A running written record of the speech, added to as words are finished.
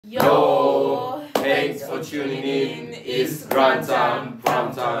Yo, thanks for tuning in. It's grind time,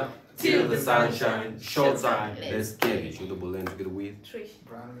 prime time, till the sun shines. Showtime. Let's get it. You double N together with Trish.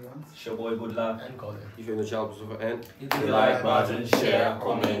 It's your boy Good Luck. and Colin. If you're in the channel, and hit the like button, share,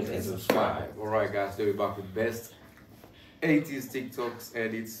 comment, and subscribe. Alright, guys, today we're back with best ATEEZ TikToks,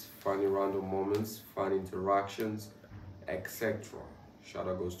 edits, funny random moments, fun interactions, etc. Shout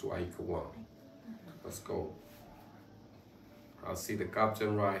out goes to Aika1. Let's go. I see the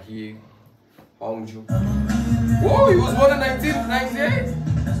captain right here, Hongju. Whoa, he was born in 1998?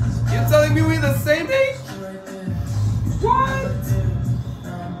 You're telling me we're the same age? What?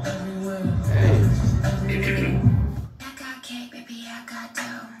 Hey.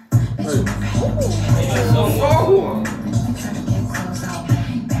 Oh.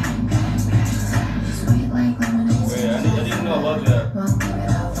 Wait, I didn't know about that.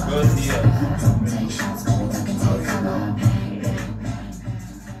 Girls here.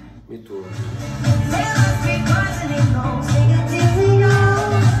 Me too.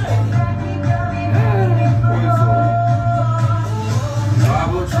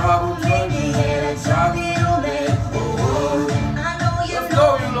 Trouble, let's go,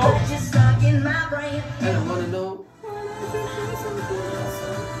 you know. I don't wanna know.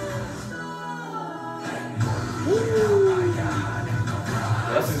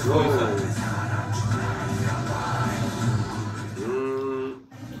 That's his voice.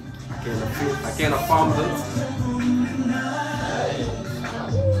 I can't affirm that.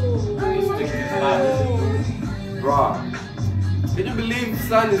 Bruh, can you believe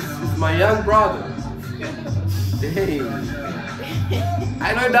son is my young brother? Dang.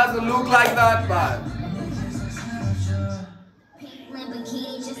 I know it doesn't look like that, but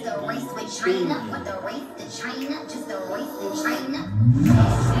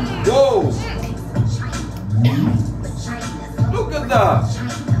whoa! Look at that!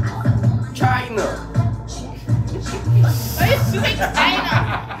 China! China!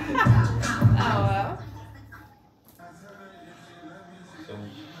 Oh well.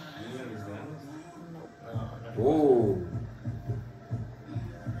 Whoa!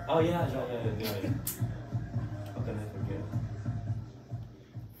 Oh yeah. How can I forget?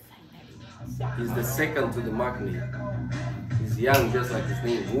 He's the second to the magnet. He's young just like his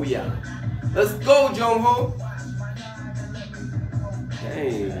name, Wuya. Let's go, Jongho!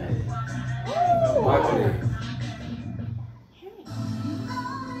 Hey! Magnet.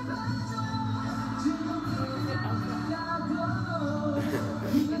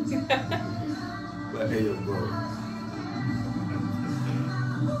 But hey, yo, bro.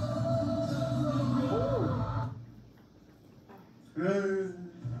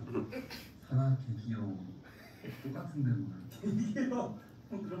 하나한테 귀여워. 똑같은 데만. 귀여워.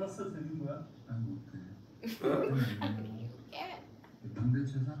 들어봤어도 되는 거야? 난 못해. 근데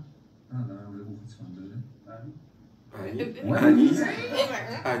최사? 하나 나랑 외국 같이 만들래?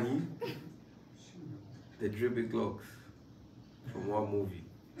 아니. The dripping clocks. From what movie?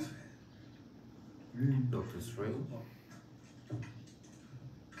 Doctor Strange?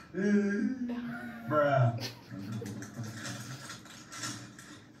 Bruh.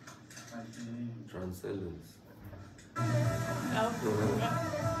 Transcendence.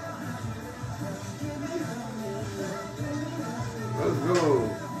 Let's go.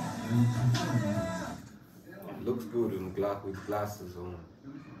 Looks good with glasses on.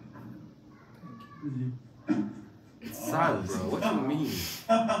 It's sun, bro. What you mean?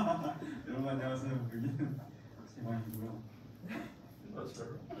 여러분 안녕하세요. 여기는 지방이고요.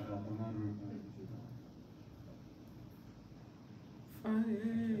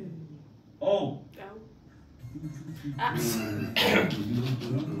 오.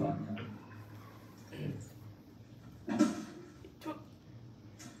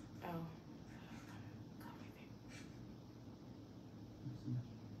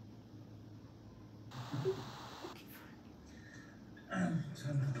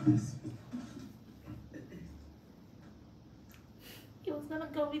 He was gonna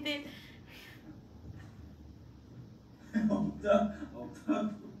go with it. 없다.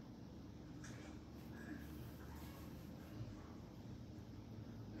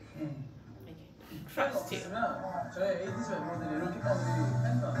 Trust you. 저희 ATEEZ 멤버들이 이렇게까지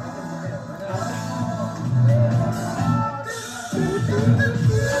팬도 안 하거든요.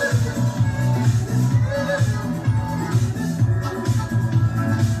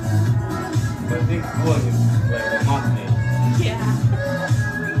 But this one is like a magnet. Yeah.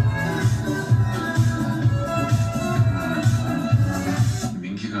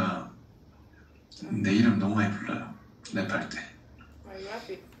 민키가 내 이름 너무 많이 불러요. 랩할 때. Are you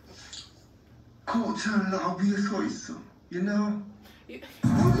happy? 고창을 나 위에 서 있어. You know? No.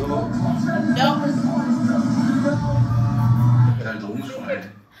 No. 날 너무 좋아해.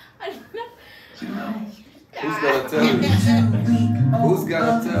 Who's gonna tell you? Who's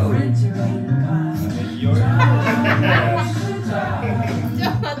gonna tell you?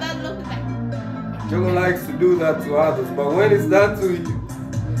 Jogo likes to do that to others, but when it's done to you,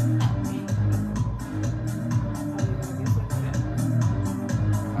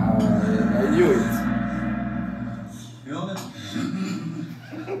 I knew it.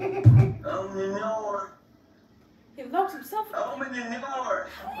 He locked himself. Oh,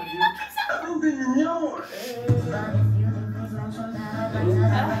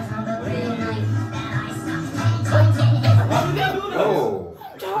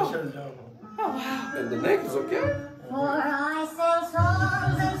 Oh wow. and the neck is okay? Oh,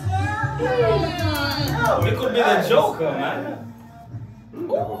 it could be the Joker, man. The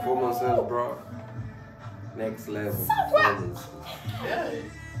performances, bro. Next level performance.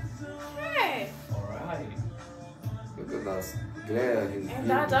 Hey. Alright. Look at that glare. He's And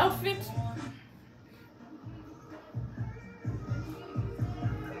that outfit.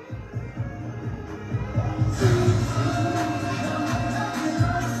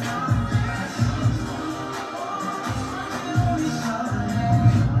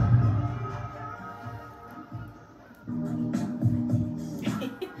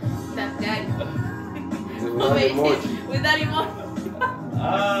 That guy. Without Wait, emoji. with that emoji.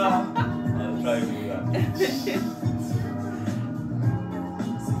 I'll try to do that.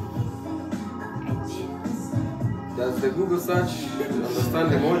 Does the Google search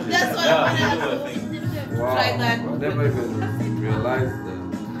understand emoji? That's what Yeah, I that's what I wanted think. to Wow, try that. I never even realized that.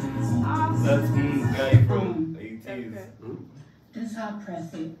 That's guy from ATEEZ. Okay. This how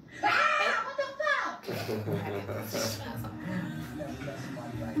pressy.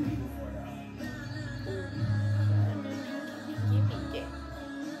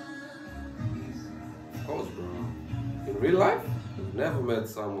 Of course, bro. In real life, I've never met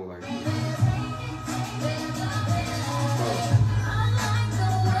someone like that.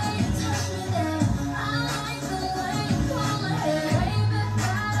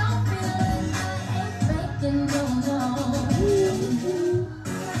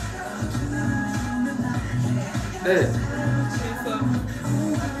 Hey.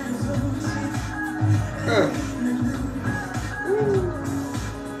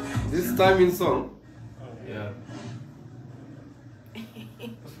 This timing song. Yeah.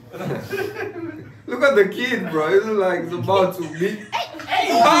 Look at the kid, bro. It's like it's about to be.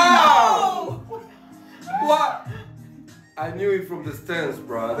 Wow! What? I knew it from the stance,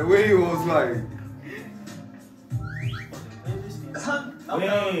 bro. The way he was like.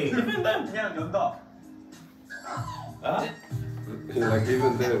 Wait. 그냥 연다. Huh? Like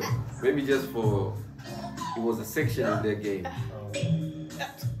even there, maybe just for it was a section in their game.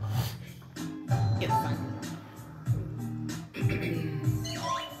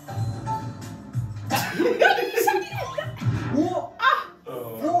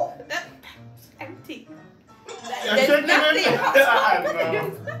 Oh. That's empty. There's nothing.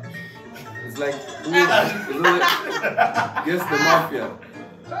 It's like guess the mafia.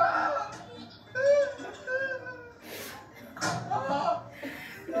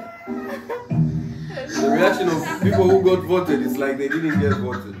 The reaction of people who got voted is like they didn't get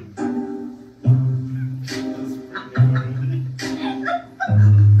voted.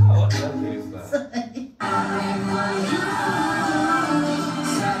 What level is that?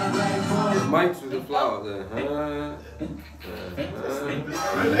 The mics with the flowers.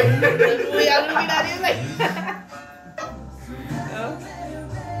 We are looking at it like.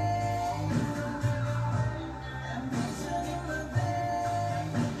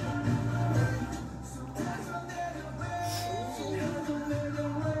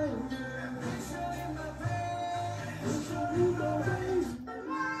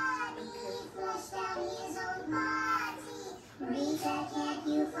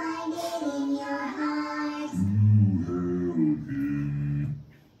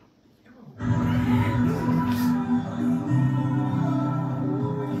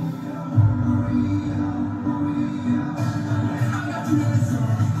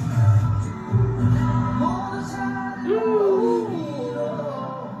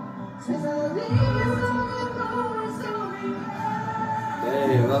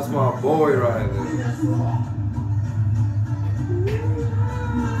 Damn, that's my boy right there.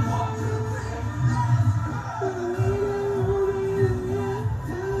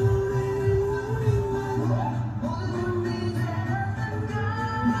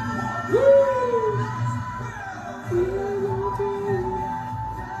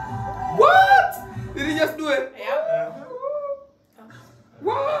 What? Did he just do it? Yeah.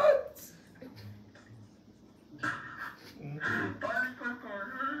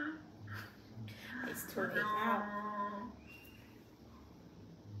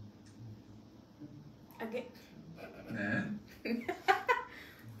 Okay. 네.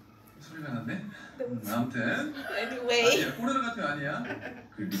 소리가 났네? 아무튼 Anyway. 아니야, 포르르 같은 거 아니야.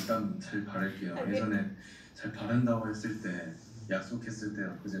 그 립밤 잘 바를게요. 오케이. 예전에 잘 바른다고 했을 때 약속했을 때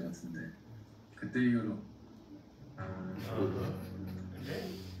엊그제 같은데 그때 이후로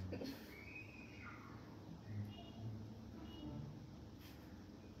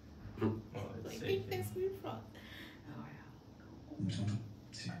I think that's me from. 엄청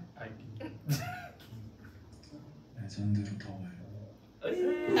덥지. 레전드로 더워요.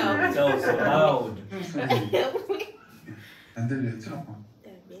 That was so loud. 안 들렸죠?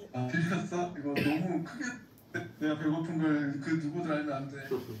 아 들렸어? 이거 너무 크게 내가 배고픈 걸 그 누구들 알면 안 돼.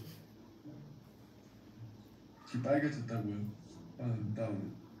 귀 빨개졌다고요? 나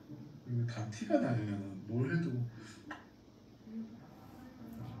이거 다 티가 나요. 뭘 해도.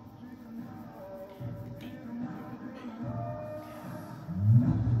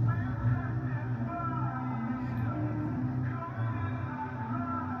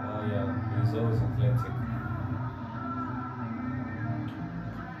 Oh yeah, he's always athletic.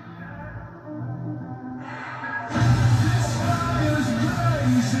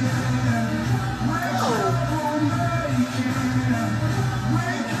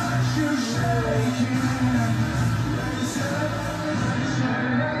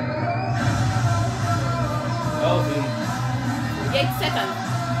 That was him. 48 seconds.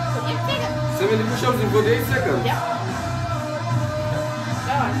 48 seconds. 70 push-ups in 48 seconds. Yep.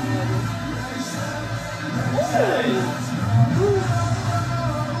 Go on.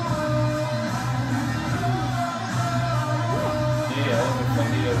 Yeah, I wasn't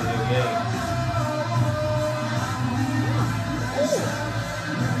familiar with your game.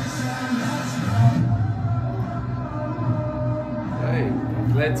 Hey,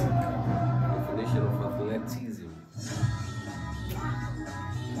 athletic. Definition of athleticism.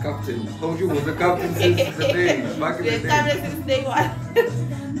 Captain. Told you was the captain since the day. Back in the The time day. since day one.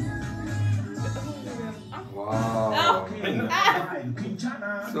 Wow.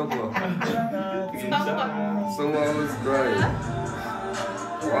 Someone. Someone was crying.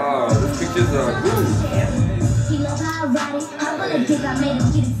 Wow, these pictures are good. He love how I ride it. I wanna think I made him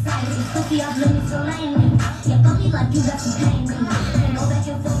get excited. Pussy off limits so lamely. Yeah, fuck me like you got some pain. Then go back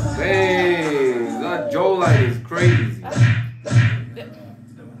and forth. Dang, that jawline is crazy.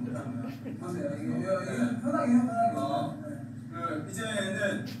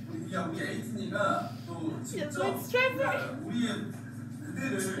 이제는 우리 에이틴이가 또 직접 우리의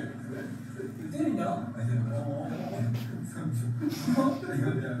그대를 때리냐?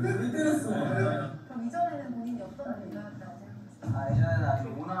 왜 때렸어? 그럼 이전에는 본인이 어떤 문화였다고 생각하세요? 이제는 아주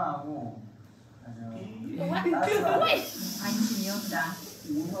온화하고 아주 관심이었다.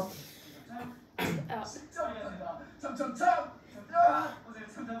 십점이었습니다. 참참참! 보세요,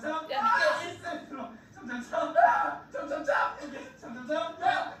 참참참! 1세트로 참참참! 참참참! 이렇게 참참참!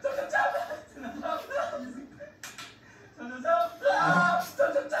 참참참!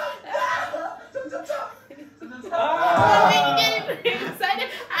 Make you get excited.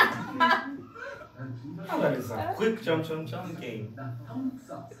 That is a quick jump game.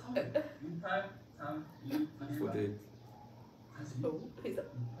 한국사 68 3 2 48. Oh, he's up.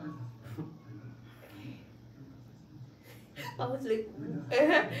 I was like,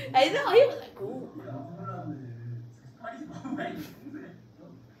 I know, he was like, ooh.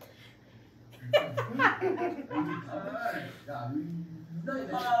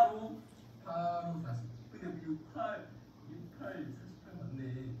 바로 다시. 근데 68 48 맞네.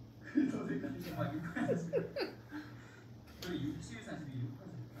 그래서 생각이 막 68 67 42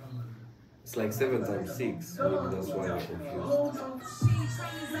 68 It's like 7 times 6. Maybe that's why you're confused.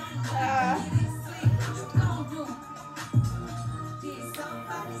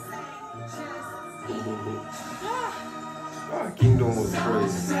 Kingdom was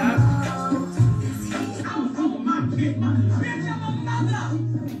crazy. Come on now.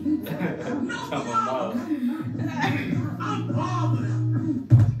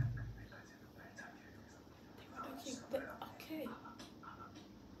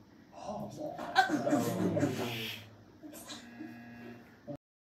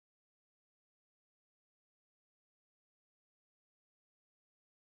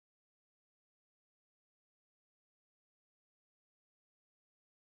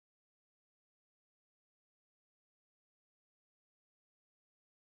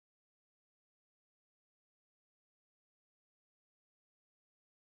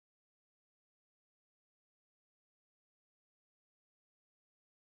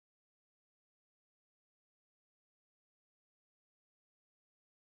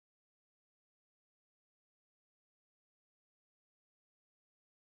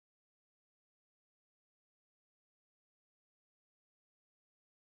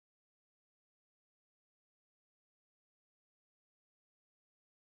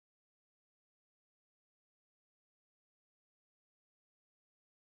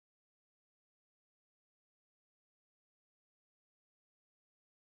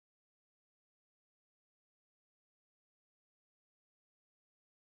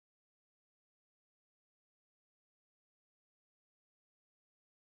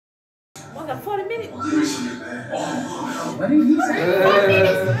 Oh, got 40 minutes. What did he say? 40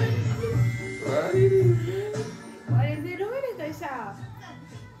 minutes. What is it? What is he doing in the shop?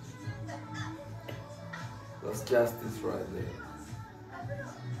 That's justice right there.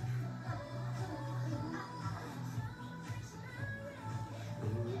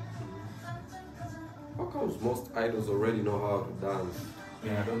 How comes most idols already know how to dance?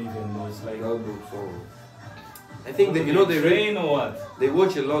 Yeah, I don't even know. It's like Girl group song. I think that, you know, they train or what? They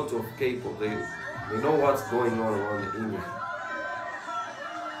watch a lot of K-pop. They know what's going on around the image.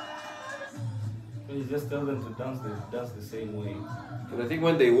 You just tell them to dance the same way. And I think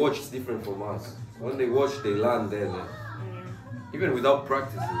when they watch, it's different from us. When they watch, they learn there, even without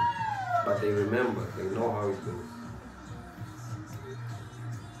practicing. But they remember. They know how it goes.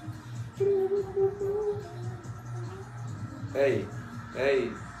 Hey, hey.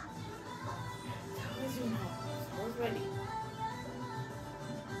 How is you now? I was ready.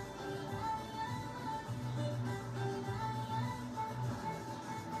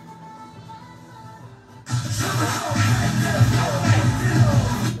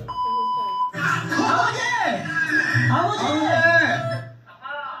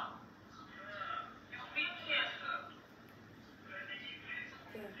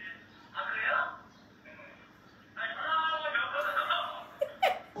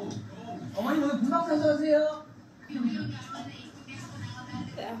 어머니 오늘 본방사 어서오세요.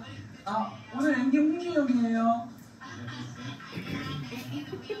 아 오늘 MD 홍준이 형이에요.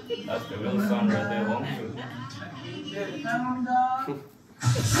 That's the real song right there, won't you? 네 사랑합니다.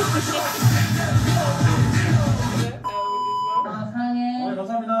 아 사랑해. 어머니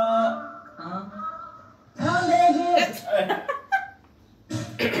감사합니다. 아 사랑해야지.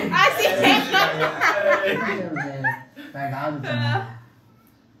 날 낳아줬잖아.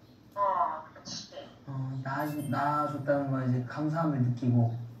 낳아줬다는 걸 이제 감사함을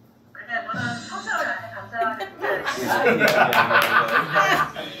느끼고. 근데 너는 성적을 나한테 감사하는데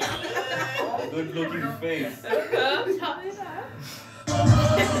Good looking face.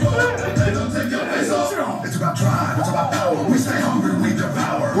 It's about drive, it's about power. We stay hungry, we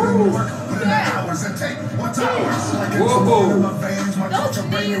devour. We work, put in the hours and take what's ours. Like it's a in my veins, my culture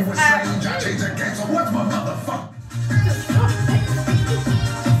bringing with change. I change the game, so what's my motherfucker?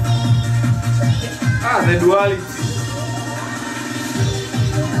 Ah, the duality.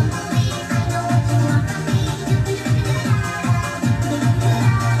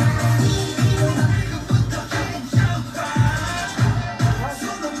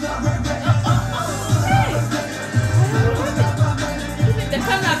 The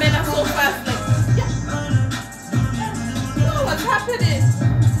cameramen are so fast, like, no, what's happening?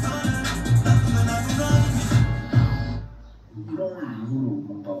 이런 이후로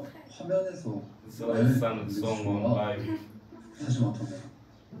뭔가 화면에서 So I sang a song on live. 다시 맡아봐.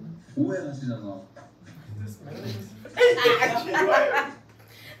 오해하시잖아.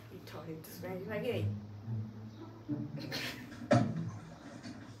 You told him to smash my gate.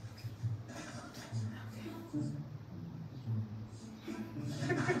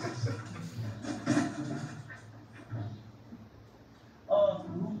 아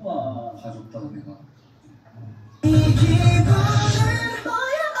누구야? 가졌다 내가.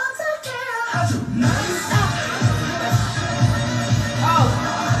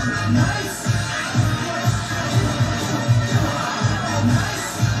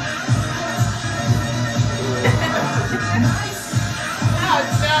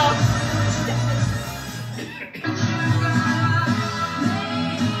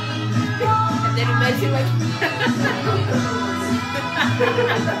 And then imagine like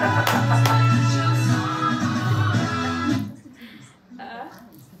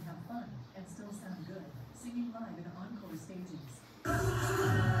and still sound good. Singing live in encore stages.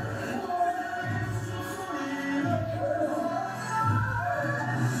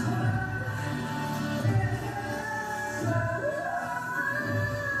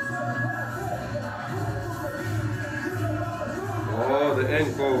 Oh, the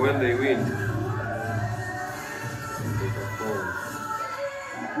encore when they win. They perform.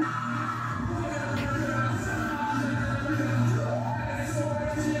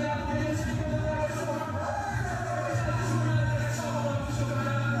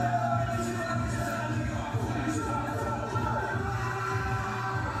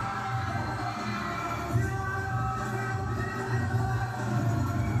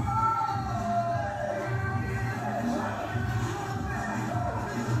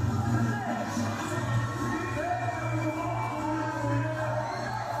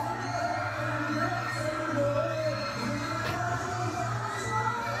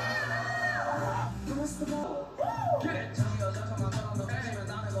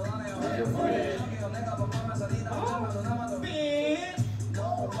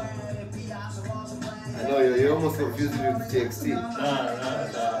 almost confused it with TXT.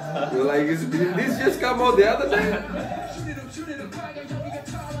 Nah. You're like, did this just come out the other day?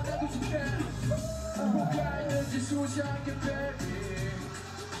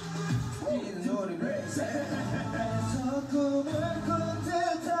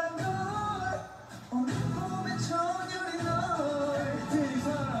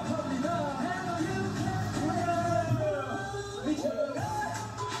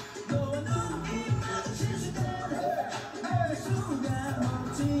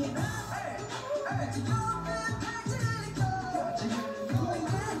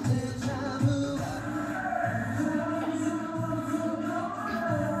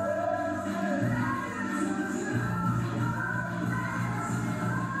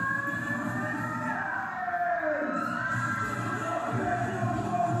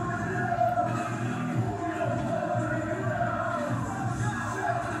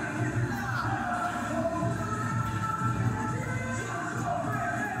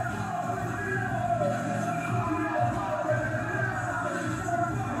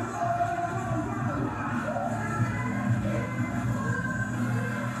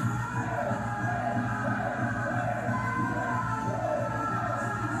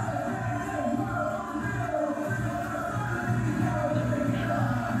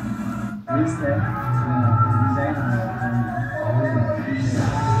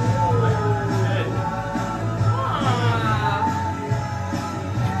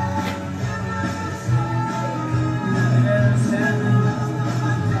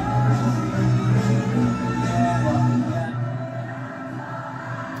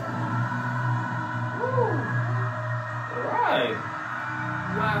 Alright.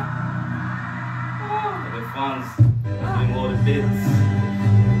 Wow. The fans doing all the bits.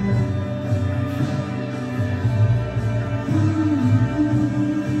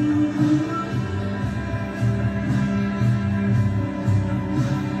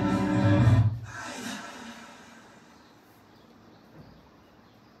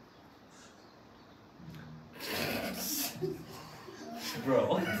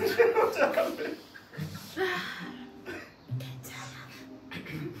 Bro.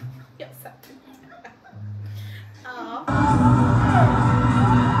 Yes. Oh.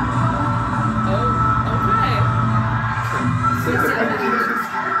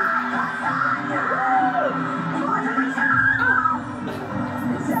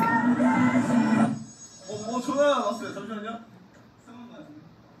 전화 왔어요. 잠시만요.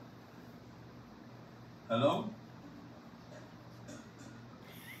 Hello?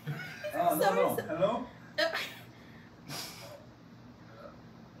 No. Hello?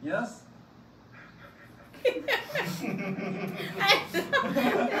 Yes? He's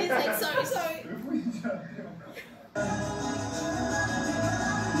like, sorry.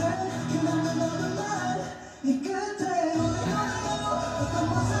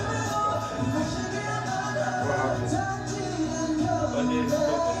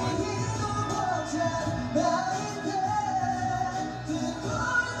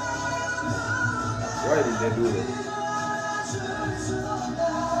 Why did they do that?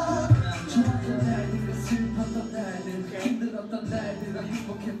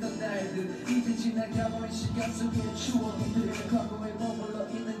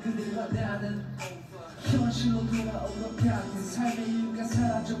 현실로 돌아온 것 같은 삶의 이유가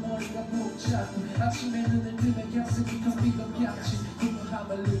사라져 머리가 복잡해 아침에 눈을 뜨면 가슴이 텅빈 것 같지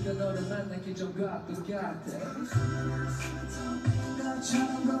궁금함을 누가 너를 만나기 전과 똑같아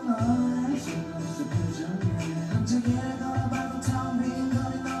너처럼 공허해 없어 표정에 갑자기 걸어봐도 텅빈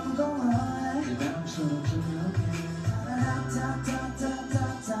거리 너무 공허해 내 마음처럼 조용해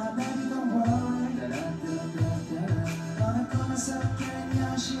따라따따따따따 baby don't worry 따라따따따 너를 꿈에서 깨는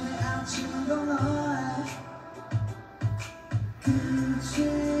현실의 아침은 공허해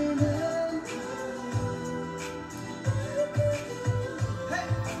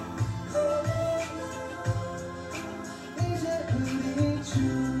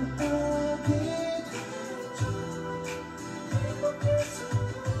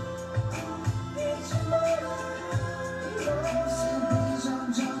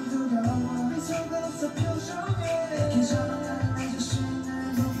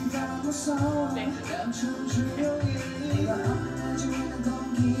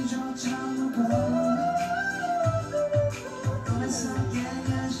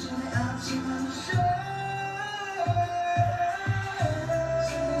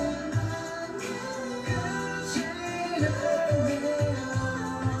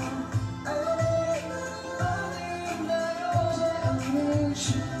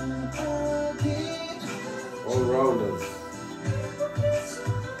All rounders.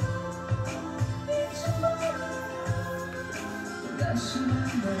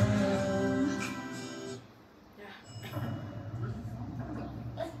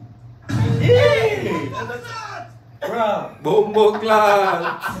 Bombo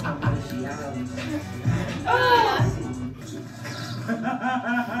Clan.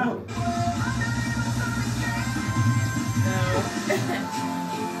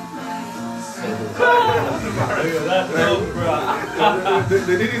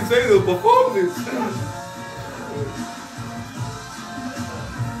 They didn't say they'll perform this.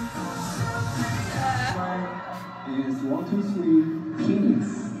 Is 1, 2, 3,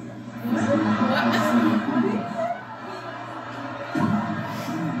 penis.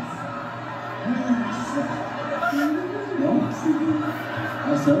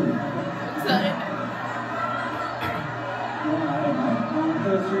 I'm sorry. Sorry. 1,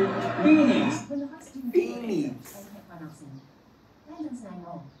 2, 3, penis. Penis.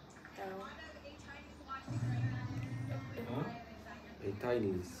 A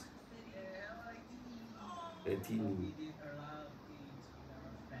tinies. A teeny.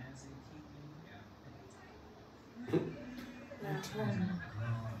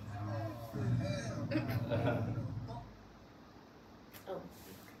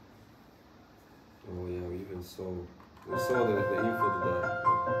 Oh yeah, we even saw the info to that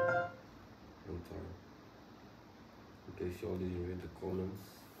one time. In case y'all didn't read the comments.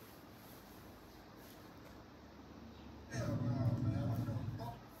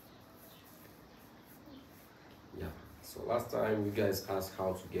 Yeah. So last time you guys asked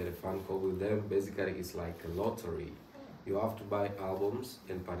how to get a fan club with them. Basically it's like a lottery. You have to buy albums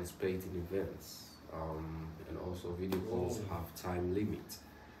and participate in events. And also video calls have time limit.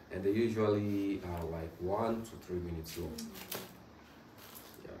 And they usually are like 1 to 3 minutes long.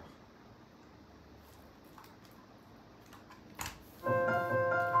 Oh.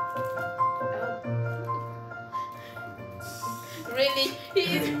 Really?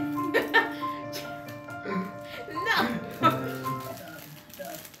 He's no.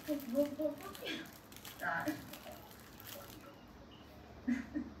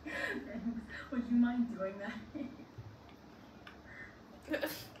 Would you mind doing that?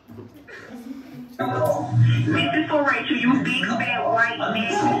 This is for Rachel, you big fat white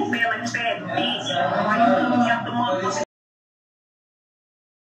man, smelling fat bitch. Why you looking at the motherfucker?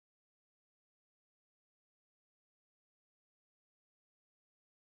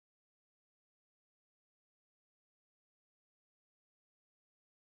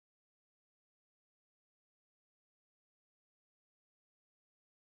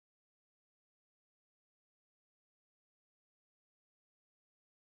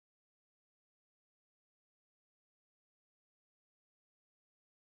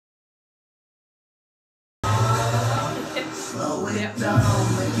 Slow it down,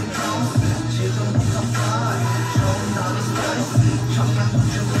 make it bounce. 지금 네가 fine. 좋은 나를 spicy. 잠깐 put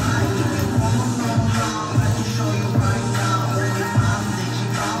your mind. If you wanna know how, I can show you right now. Only mom did you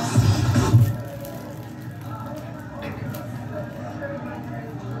bounce.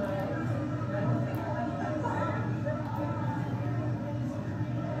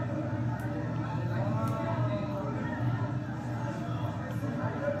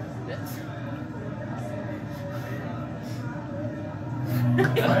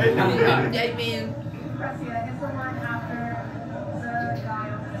 I mean, TRICIA is the one after the guy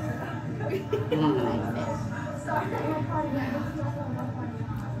on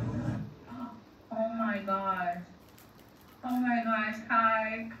Oh my gosh. Oh my gosh,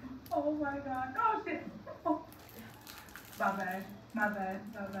 hi. Oh my god. Oh shit. Oh. My bad. My bad.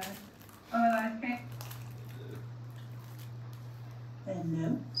 My bad. Oh my gosh. Hey.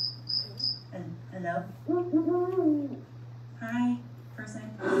 Hello? Hello? Hi, person.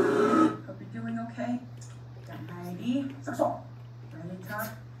 Hope you're doing okay. Got my ID. So, ready to talk to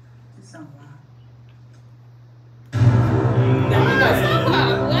someone.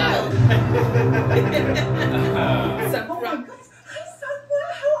 wow. Oh my goodness. Hi, Sakura.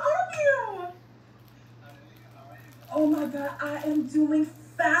 How are you? Oh my god, I am doing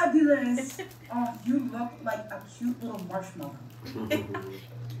fabulous. Oh, you look like a cute little marshmallow.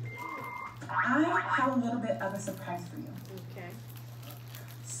 I have a little bit of a surprise for you. Okay.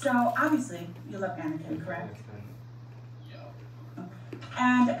 So, obviously, you love Anakin, correct?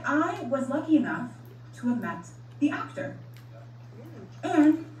 And I was lucky enough to have met the actor.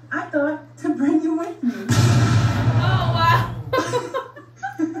 And I thought to bring you with me. Oh, wow.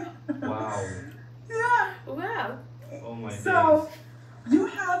 Wow. Yeah. Wow. Oh my So, goodness. you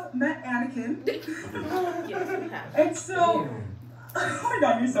have met Anakin. Yes, you have. And so, oh my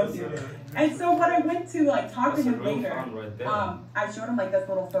god, you're so cute. And so when I went to like talk That's to a him real later, fan right there. I showed him like this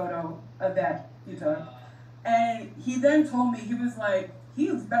little photo of that you took. And he then told me, he was like, he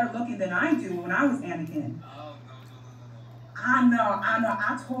was better looking than I do when I was Anakin. I know.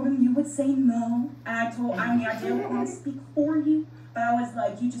 I told him you would say no. And I didn't want to speak for you. But I was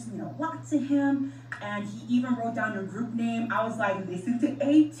like, you just mean a lot to him. And he even wrote down your group name. I was like, listen to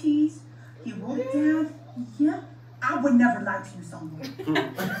ATEEZ. He wrote it down. Yeah. I would never lie to you, someone.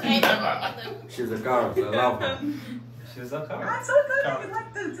 She's a girl. I love her. She's a car. I'm so good. You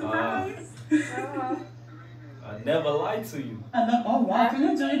like the device. I never lied to you. Oh wow, can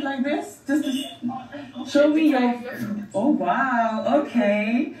you do it like this? Just to show me your... Oh wow,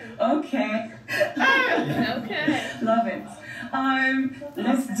 okay. Okay. Love it.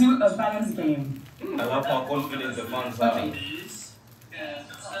 Let's do a balance game. I love how confident the fans are.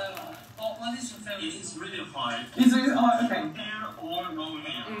 It is really hard. It's really hard, okay. Hair or long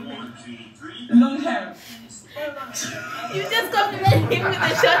hair? 1, 2, 3. Long hair. You just complimented him with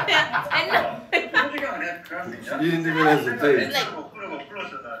the short hair. I know. You didn't even hesitate. Like,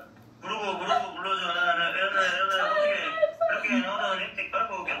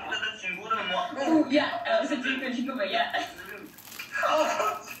 oh, yeah, it's a different figure, yeah.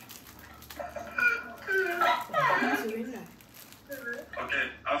 Okay,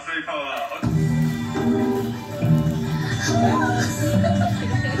 I'll power.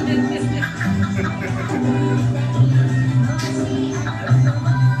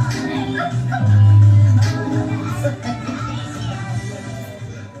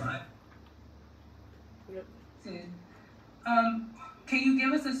 Can you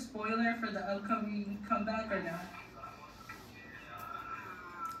give us a spoiler for the upcoming comeback or not?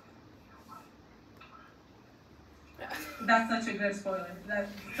 That's such a good spoiler.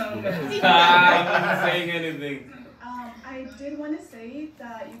 That's so good. I'm not saying anything. I did want to say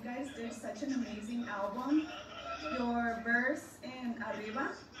that you guys did such an amazing album. Your verse in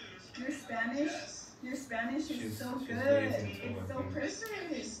Arriba, your Spanish is so good. It's so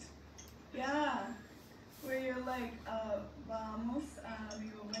perfect. Yeah. Where you're like, vamos a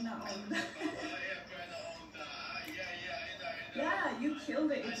mi buena onda. Yeah, you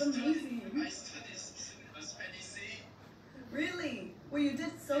killed it. It's amazing. Really? Well, you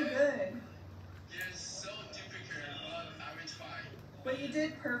did so good. You're so difficult. I will try. But you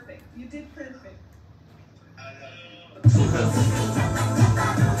did perfect. You did perfect.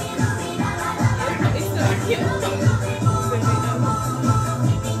 it's so cute.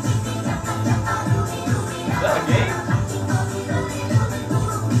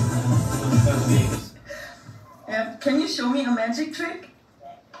 Yeah. Can you show me a magic trick?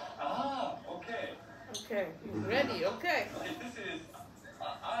 Okay. Okay, ready, okay. This is,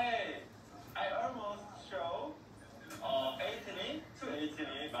 I almost show 18 to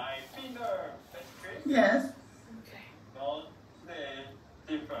 18 my finger trick. Yes. Okay. Not the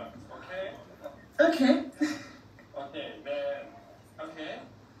different, okay? Okay. Okay, then, okay.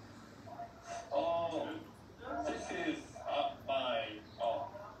 Oh, this is my,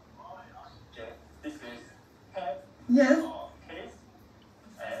 okay, this is pet. Yes. Case.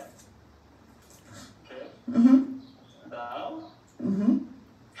 And, okay. Mm-hmm. Now. Mm-hmm.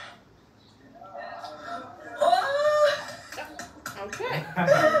 Oh! Okay.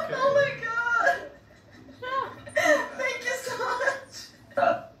 Oh my god! Thank you so much!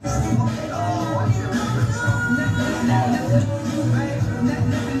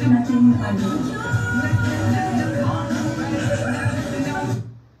 Nothing unusual.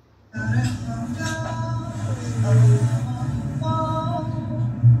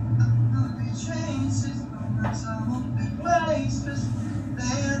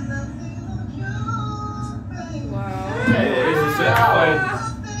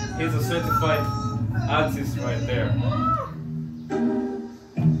 He's a certified artist right there. Oh,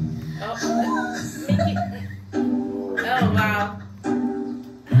 make it. Oh, wow.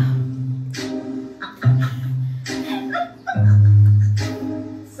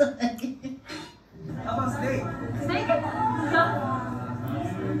 How about steak? Steak?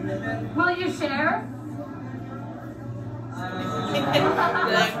 Will you share?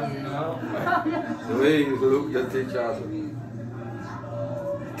 The way you looked at each other.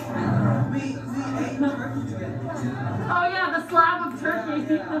 Oh yeah, the slab of turkey.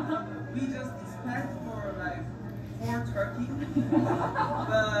 We just expect for like 4 turkey,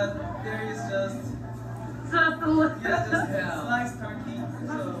 but there is just a little. Yeah, just sliced turkey.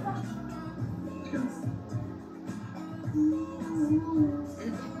 So.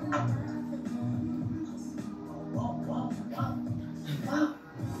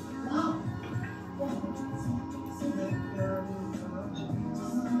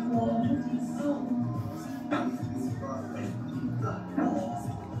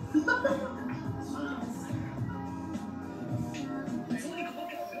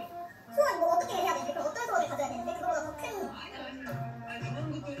 소원 뭐 어떻게 해야 되는데? 그럼 어떤 소원을 가져야 되는데? 그거보다 더 큰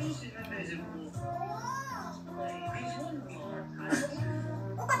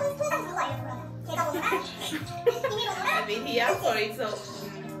I mean, he asked for it, so.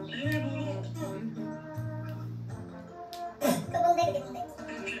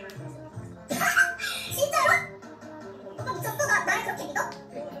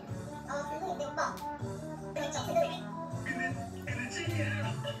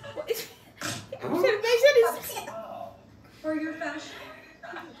 For your fashion?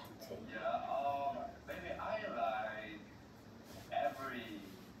 Maybe I like every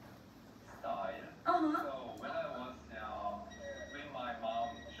style. Uh-huh. So when I was with my mom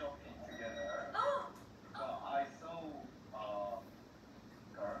shopping together, so I saw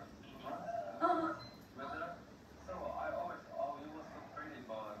girl Uh-huh. with her. So I always, it was so pretty,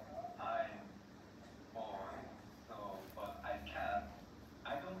 but I'm boy, so but I can't.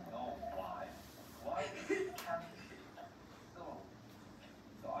 I don't know why. Why can't she?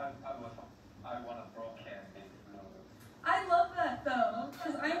 So I want a broken this blue. I love that though,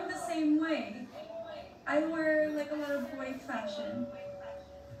 because I'm the same way. I wear like a lot of boy fashion.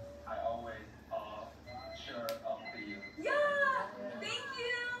 I always sure of you. Yeah! Thank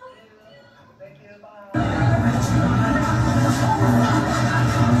you! Thank you, bye.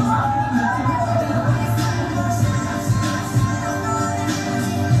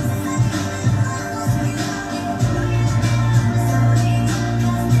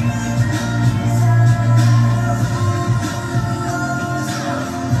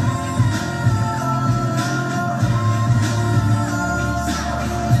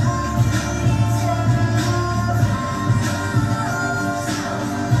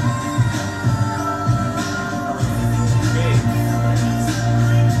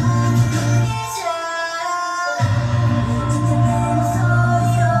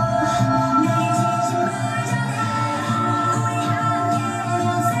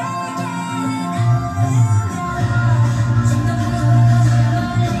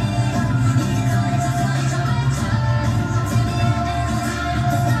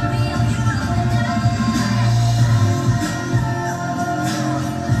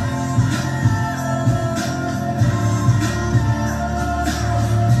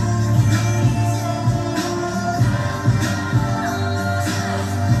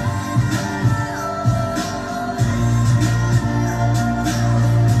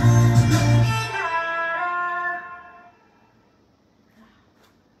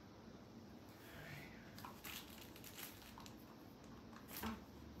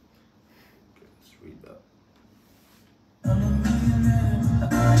 Let's read that.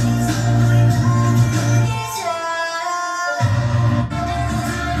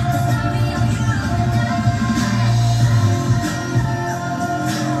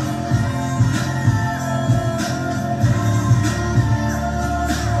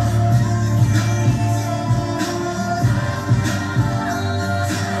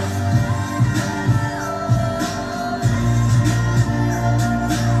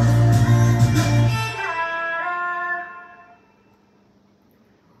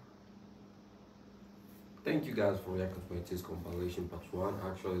 Thank you guys for reacting to my ATEEZ compilation part 1.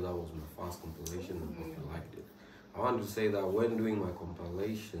 Actually, that was my first compilation and hope you liked it. I want to say that when doing my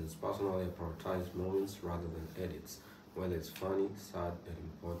compilations, personally I prioritize moments rather than edits, whether it's funny, sad, and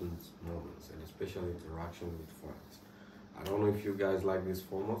important moments, and especially interaction with friends. I don't know if you guys like this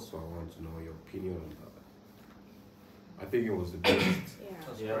format, so I want to know your opinion on that. I think it was the best.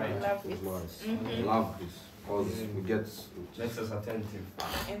 Yeah, right. I love It it. was nice. Mhm. I love this because we get Makes us attentive.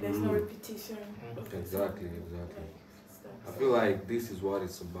 And there's no repetition. Exactly. I feel like this is what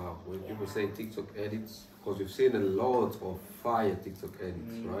it's about. When people say TikTok edits, because we've seen a lot of fire TikTok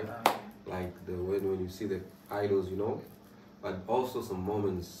edits, right? Like when you see the idols, you know, but also some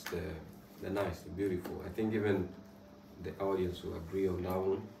moments they're nice, they're beautiful. I think even the audience will agree on that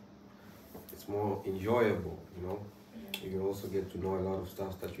one. It's more enjoyable, you know. You can also get to know a lot of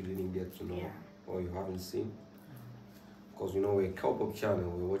stuff that you didn't get to know or you haven't seen. Because you know we're a K-pop channel,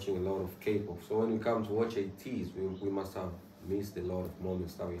 we're watching a lot of K-pop. So when we come to watch ATEEZ, we must have missed a lot of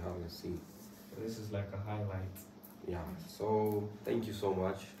moments that we haven't seen. So this is like a highlight. Yeah. So thank you so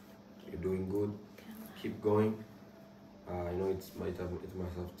much. You're doing good. Keep going. I know it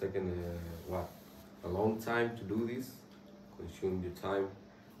must have taken a long time to do this, consumed your time,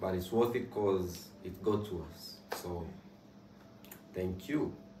 but it's worth it because it got to us. So thank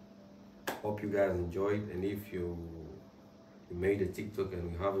you. Hope you guys enjoyed, and if you made a TikTok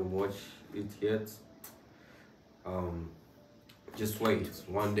and you haven't watched it yet, just wait.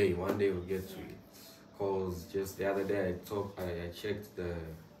 One day we'll get to it. Cause just the other day I checked the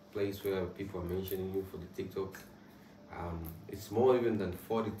place where people are mentioning you for the TikTok. It's more even than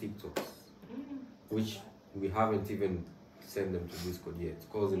 40 TikToks, which we haven't even send them to Discord yet,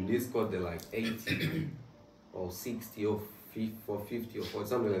 because in Discord they're like 80 or 60 or 50 or 40,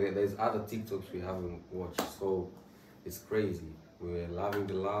 something like that. There's other TikToks we haven't watched, so it's crazy. We're loving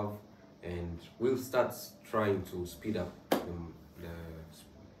the love, and we'll start trying to speed up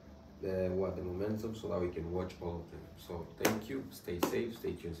the momentum so that we can watch all of them. So thank you, stay safe,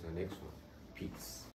 stay tuned to the next one. Peace.